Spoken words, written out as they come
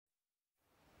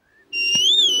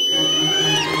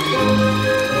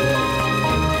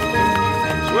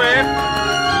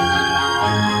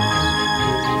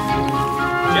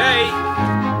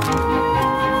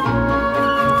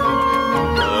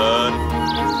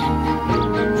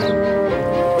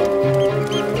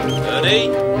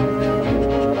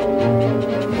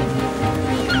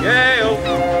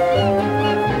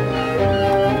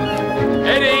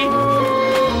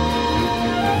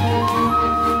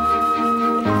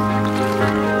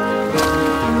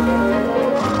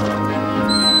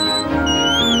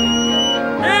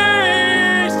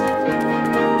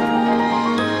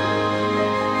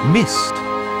Mist,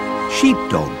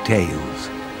 Sheepdog Tales.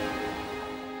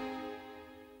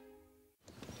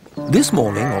 This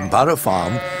morning on Borough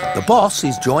Farm, the boss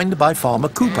is joined by Farmer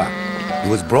Cooper,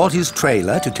 who has brought his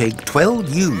trailer to take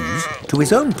 12 ewes to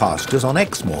his own pastures on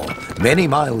Exmoor, many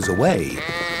miles away.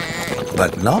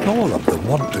 But not all of them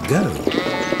want to go.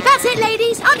 That's it,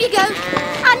 ladies. Up you go.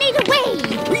 I need a wee.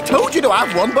 We told you to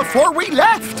have one before we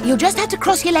left. You'll just have to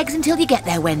cross your legs until you get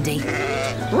there, Wendy.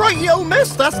 Right-yo,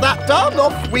 miss, that's that done.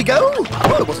 Off we go.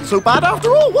 Well, it wasn't so bad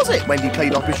after all, was it? Wendy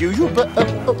played up as usual, but,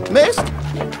 Mist?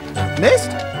 Mist?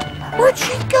 Where'd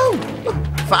she go?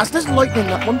 Fast as lightning,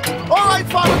 that one. All right,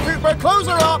 Father Cooper, close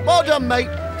her up. Well done, mate.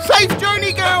 Safe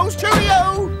journey, girls.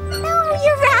 Cheerio. No,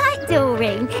 you're right,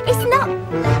 Doreen. It's not...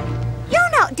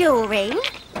 You're not Doreen.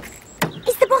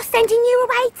 Is the boss sending you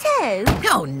away too?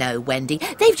 Oh, no, Wendy.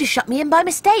 They've just shut me in by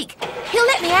mistake. He'll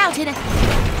let me out in a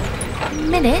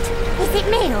minute. Is it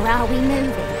me or are we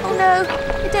moving? Oh, no.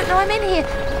 I don't know I'm in here.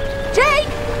 Jake!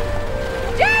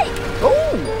 Jake!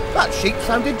 Oh, that sheep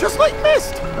sounded just like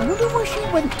Mist. I wonder where she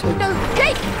went to. No,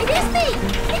 Jake! It is me!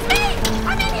 It's me!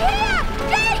 I'm in here!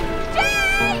 Jake!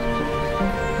 Jake!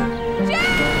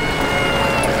 Jake!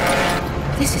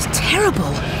 This is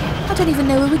terrible. I don't even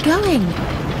know where we're going.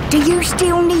 Do you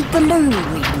still need the loo,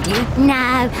 Wendy?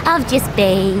 No, I've just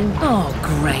been. Oh,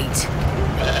 great.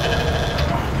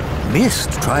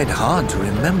 Mist tried hard to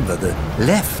remember the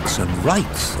lefts and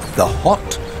rights of the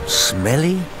hot,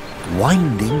 smelly,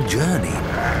 winding journey.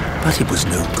 But it was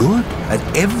no good. At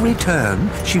every turn,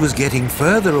 she was getting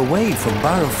further away from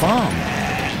Borough Farm,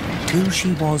 till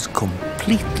she was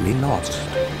completely lost.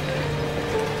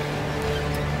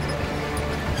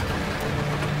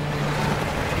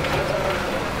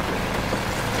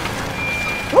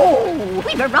 Oh,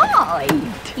 we've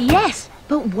arrived. Yes,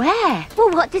 but where?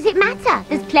 Well, what does it matter?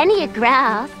 There's plenty of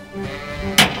grass.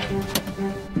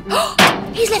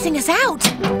 He's letting us out.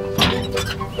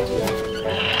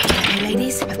 Okay,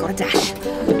 ladies, I've got a dash.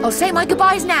 I'll say my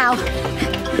goodbyes now.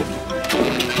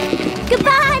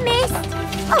 Goodbye, Miss.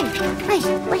 Oh, where's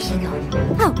she gone?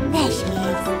 Oh, there she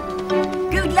is.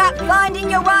 Good luck finding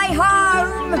your way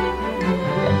home.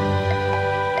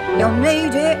 You'll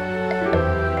need it.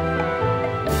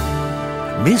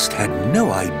 Mist had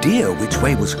no idea which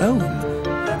way was home,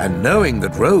 and knowing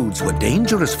that roads were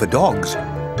dangerous for dogs,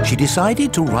 she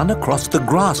decided to run across the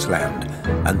grassland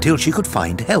until she could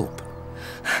find help.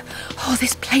 Oh,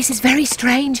 this place is very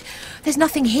strange. There's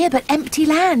nothing here but empty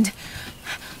land.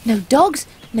 No dogs,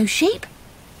 no sheep,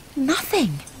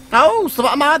 nothing. Oh, so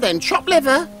what am I then? Chopped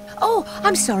liver? Oh,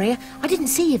 I'm sorry. I didn't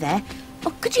see you there.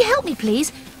 Oh, could you help me,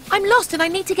 please? I'm lost and I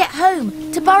need to get home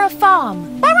to Borough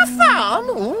Farm. Borough Farm?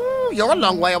 Ooh, you're a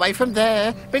long way away from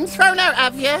there. Been thrown out,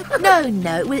 have you? No,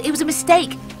 it was a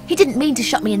mistake. He didn't mean to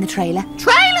shut me in the trailer.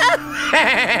 Trailer?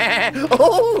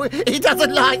 Oh, he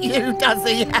doesn't like you, does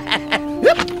he?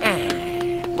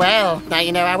 Well, now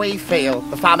you know how we feel.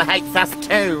 The farmer hates us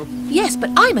too. Yes,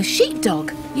 but I'm a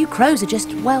sheepdog. You crows are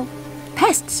just, well,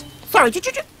 pests. Sorry, did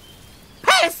you...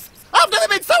 Pests? I've never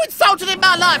been so insulted in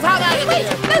my life. How dare you?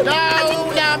 No,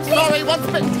 I'm sorry. Once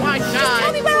bitten, twice shy. Just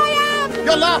tell me where I am.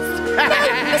 You're lost. No,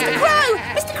 Mr. Crow!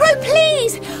 Mr. Crow,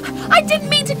 please! I didn't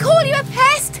mean to call you a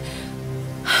pest.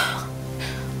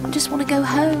 I just want to go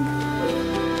home.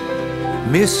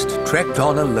 Mist trekked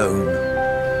on alone,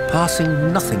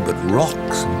 passing nothing but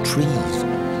rocks and trees.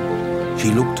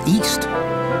 She looked east.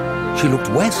 She looked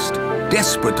west,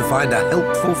 desperate to find a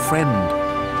helpful friend.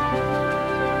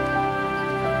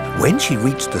 When she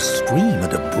reached the stream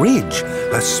and a bridge,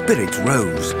 her spirits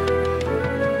rose.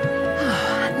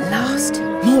 At last,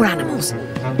 more animals.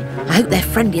 I hope they're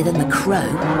friendlier than the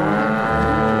crow.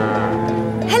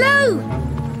 Hello!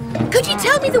 Could you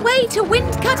tell me the way to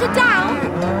Windcutter Down?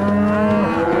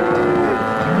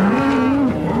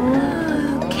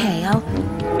 Okay, I'll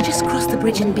just cross the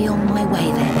bridge and be on my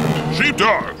way then.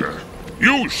 Sheepdog,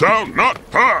 you shall not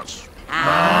pass.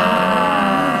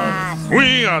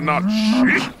 We are not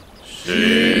sheep.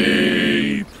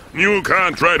 Sheep. You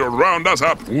can't try to round us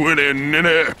up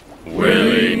willy-nilly.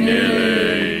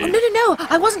 Willy-nilly. Oh, no.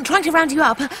 I wasn't trying to round you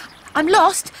up. I'm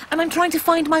lost, and I'm trying to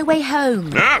find my way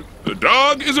home. Ah, the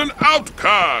dog is an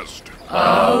outcast.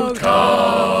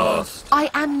 Outcast.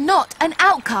 I am not an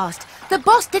outcast. The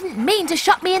boss didn't mean to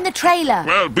shut me in the trailer.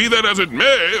 Well, be that as it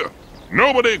may,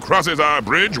 nobody crosses our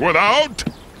bridge without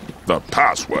the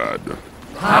password.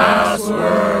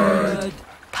 Password.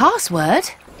 Password?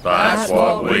 That's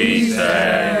what we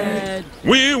said.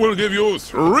 We will give you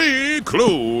 3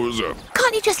 clues.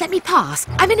 Can't you just let me pass?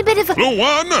 I'm in a bit of a... Clue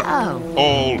 1. Oh.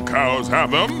 All cows have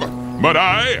them, but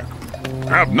I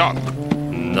have none.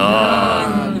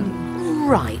 None.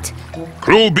 Right.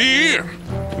 Clue B.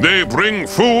 They bring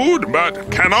food but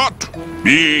cannot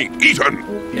be eaten.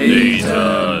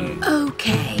 Eaten.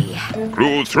 Okay.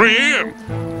 Clue 3.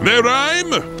 They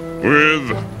rhyme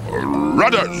with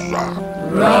rudders.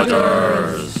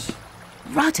 Rudders.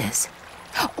 Rudders?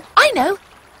 Oh, I know.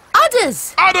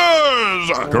 Udders! Udders!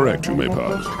 Correct, you may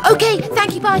pass. Okay,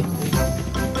 thank you, bye.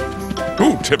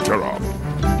 Who tipped her off?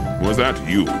 Was that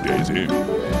you, Daisy?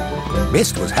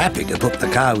 Mist was happy to put the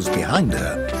cows behind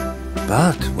her,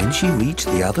 but when she reached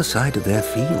the other side of their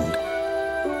field,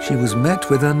 she was met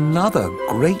with another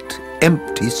great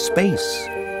empty space.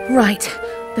 Right.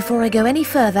 Before I go any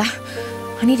further,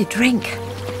 I need a drink.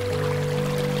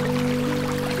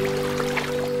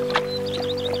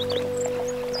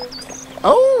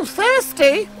 Oh,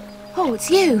 thirsty? Oh, it's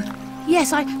you.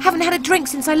 Yes, I haven't had a drink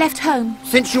since I left home.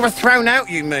 Since you were thrown out,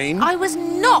 you mean? I was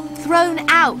not thrown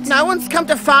out. No one's come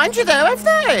to find you, though, have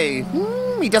they?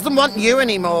 He doesn't want you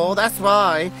anymore, that's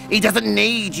why. He doesn't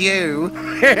need you.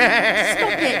 Stop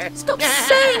it. Stop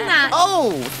saying that.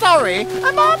 Oh, sorry.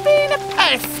 Am I being a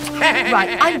pest?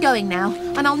 Right, I'm going now,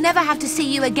 and I'll never have to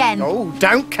see you again. Oh,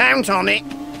 don't count on it.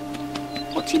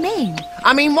 What do you mean?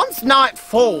 I mean, once night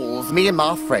falls, me and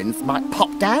my friends might pop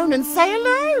down and say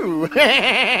hello.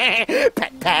 Peck,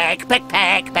 peck, peck,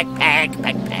 peck, peck, peck,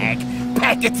 peck, peck.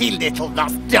 Peckety little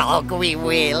lost dog, we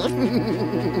will.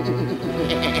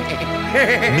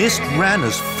 Mist ran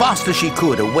as fast as she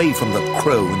could away from the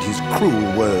crow and his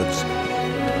cruel words.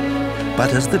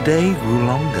 But as the day grew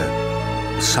longer,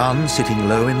 the sun sitting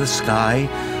low in the sky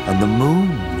and the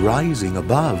moon rising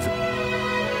above,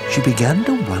 she began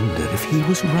to wonder if he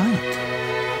was right.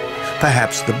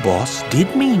 Perhaps the boss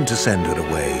did mean to send her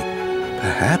away.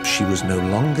 Perhaps she was no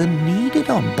longer needed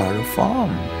on Burrow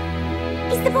Farm.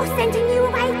 Is the boss sending you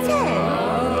away too?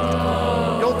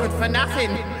 You're good for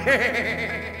nothing.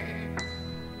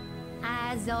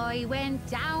 As I went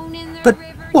down in the But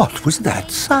river, what was that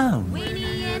sound?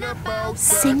 whinnying about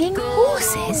Singing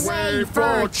horses? Way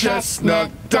for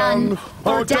chestnut dun,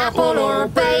 or dapple or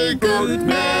bay, good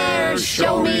mare,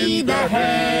 show me the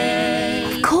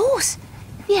hay. Of course.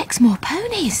 The Exmoor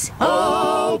ponies.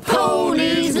 Oh,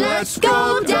 ponies, let's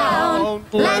go down,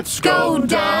 let's go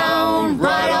down,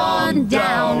 right on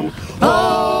down.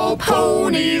 Oh,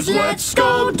 ponies, let's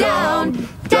go down,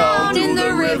 down in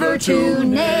the river to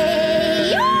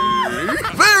neigh.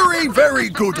 Very, very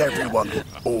good, everyone.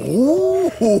 Oh,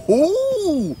 ho,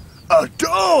 ho, a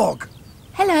dog.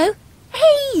 Hello.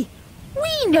 Hey,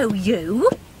 we know you.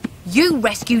 You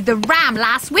rescued the ram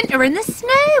last winter in the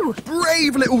snow.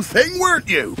 Brave little thing, weren't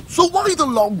you? So why the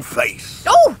long face?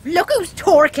 Oh, look who's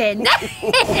talking.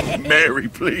 Mary,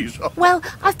 please. Well,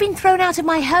 I've been thrown out of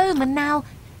my home and now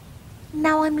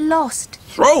I'm lost.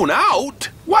 Thrown out?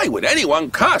 Why would anyone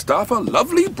cast off a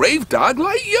lovely, brave dog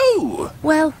like you?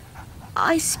 Well,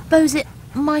 I suppose it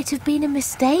might have been a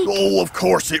mistake. Oh, of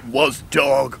course it was,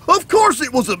 dog. Of course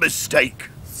it was a mistake.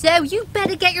 So you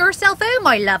better get yourself home,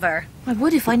 my lover. I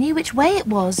would if I knew which way it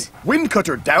was.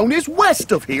 Windcutter Down is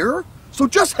west of here, so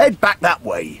just head back that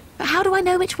way. But how do I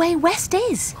know which way west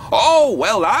is? Oh,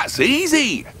 well, that's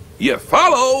easy. You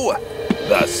follow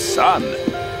the sun.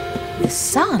 The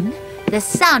sun? The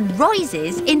sun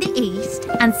rises in the east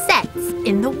and sets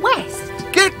in the west.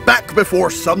 Get back before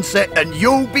sunset and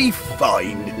you'll be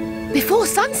fine. Before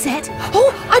sunset?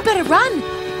 Oh, I better run.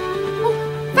 Oh,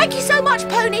 thank you so much,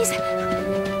 ponies.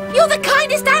 You're the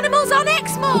kindest animals on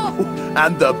Exmoor.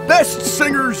 And the best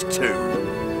singers,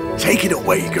 too. Take it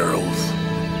away, girls.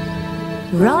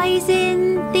 Rise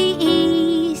in the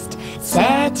east,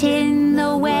 set in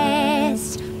the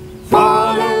west.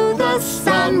 Follow the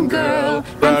sun, girl,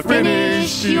 and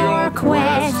finish your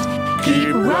quest.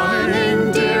 Keep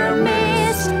running, dear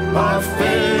Mist, our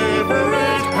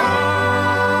favorite hound.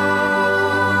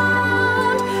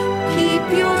 Keep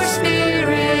your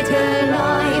spirit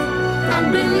alive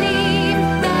and believe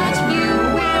that you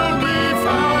will be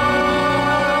found.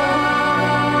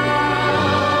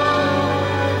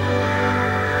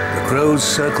 The crows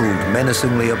circled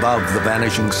menacingly above the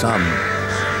vanishing sun,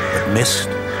 but Mist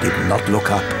did not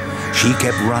look up. She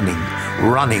kept running,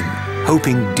 running,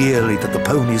 hoping dearly that the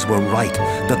ponies were right,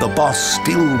 that the boss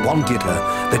still wanted her,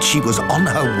 that she was on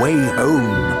her way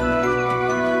home.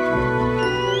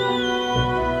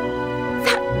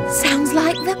 That sounds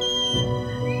like the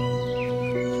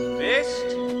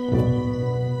Mist?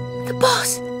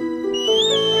 boss. As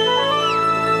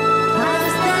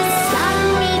the sun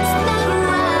meets the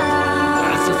ground,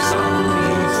 As the sun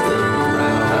meets the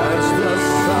ground, as the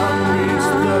sun meets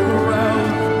the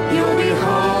ground, you'll be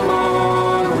home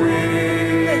on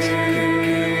wings.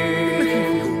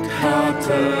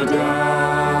 Cutter down.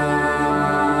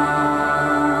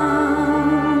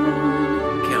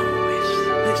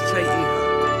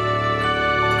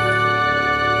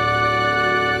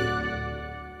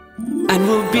 And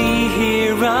we'll be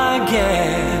here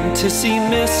again to see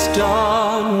Mist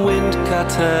on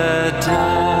Windcutter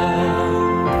Down.